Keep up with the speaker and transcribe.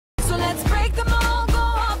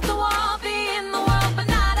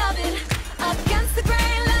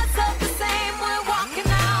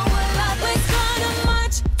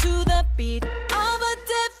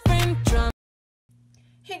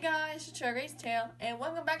Cherry's Tale, and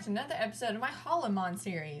welcome back to another episode of my Hollomon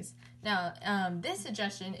series. Now, this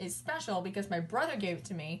suggestion is special because my brother gave it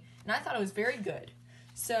to me, and I thought it was very good.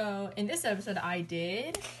 So, in this episode, I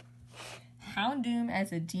did Houndoom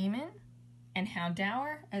as a demon, and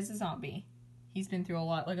Houndour as a zombie. He's been through a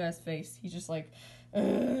lot. Look at his face. He's just like,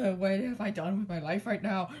 what have I done with my life right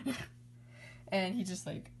now? And he's just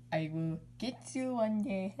like, I will get you one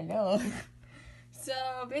day. Hello. So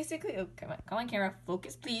basically, oh, come on, camera,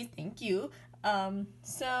 focus, please. Thank you.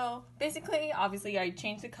 So basically, obviously, I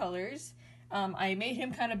changed the colors. I made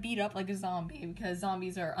him kind of beat up like a zombie because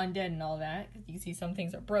zombies are undead and all that. Because you can see some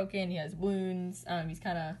things are broken. He has wounds.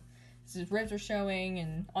 His ribs are showing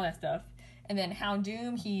and all that stuff. And then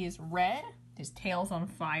Houndoom, he is red. His tail's on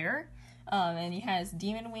fire. And he has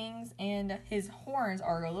demon wings, and his horns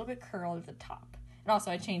are a little bit curled at the top. And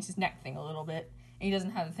also, I changed his neck thing a little bit. And he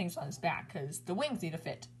doesn't have the things on his back because the wings need to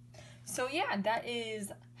fit. So yeah, that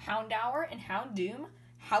is Houndour and Houndoom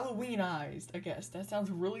Halloweenized, I guess. That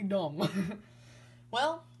sounds really dumb.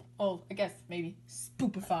 well, I guess maybe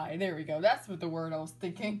spoopify. There we go. That's what the word I was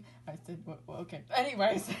thinking. I said, well, okay.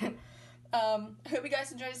 Anyways, I hope you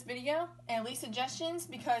guys enjoyed this video and leave suggestions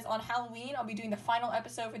because on Halloween I'll be doing the final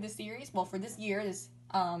episode for this series. Well, for this year, this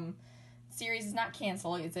series is not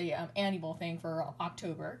canceled. It's a annual thing for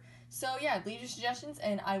October. So yeah, leave your suggestions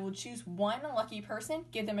and I will choose one lucky person,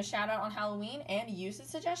 give them a shout out on Halloween, and use the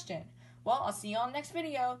suggestion. Well, I'll see you on the next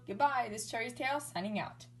video. Goodbye. This is Cherry's Tale signing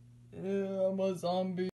out. Yeah, I'm a zombie.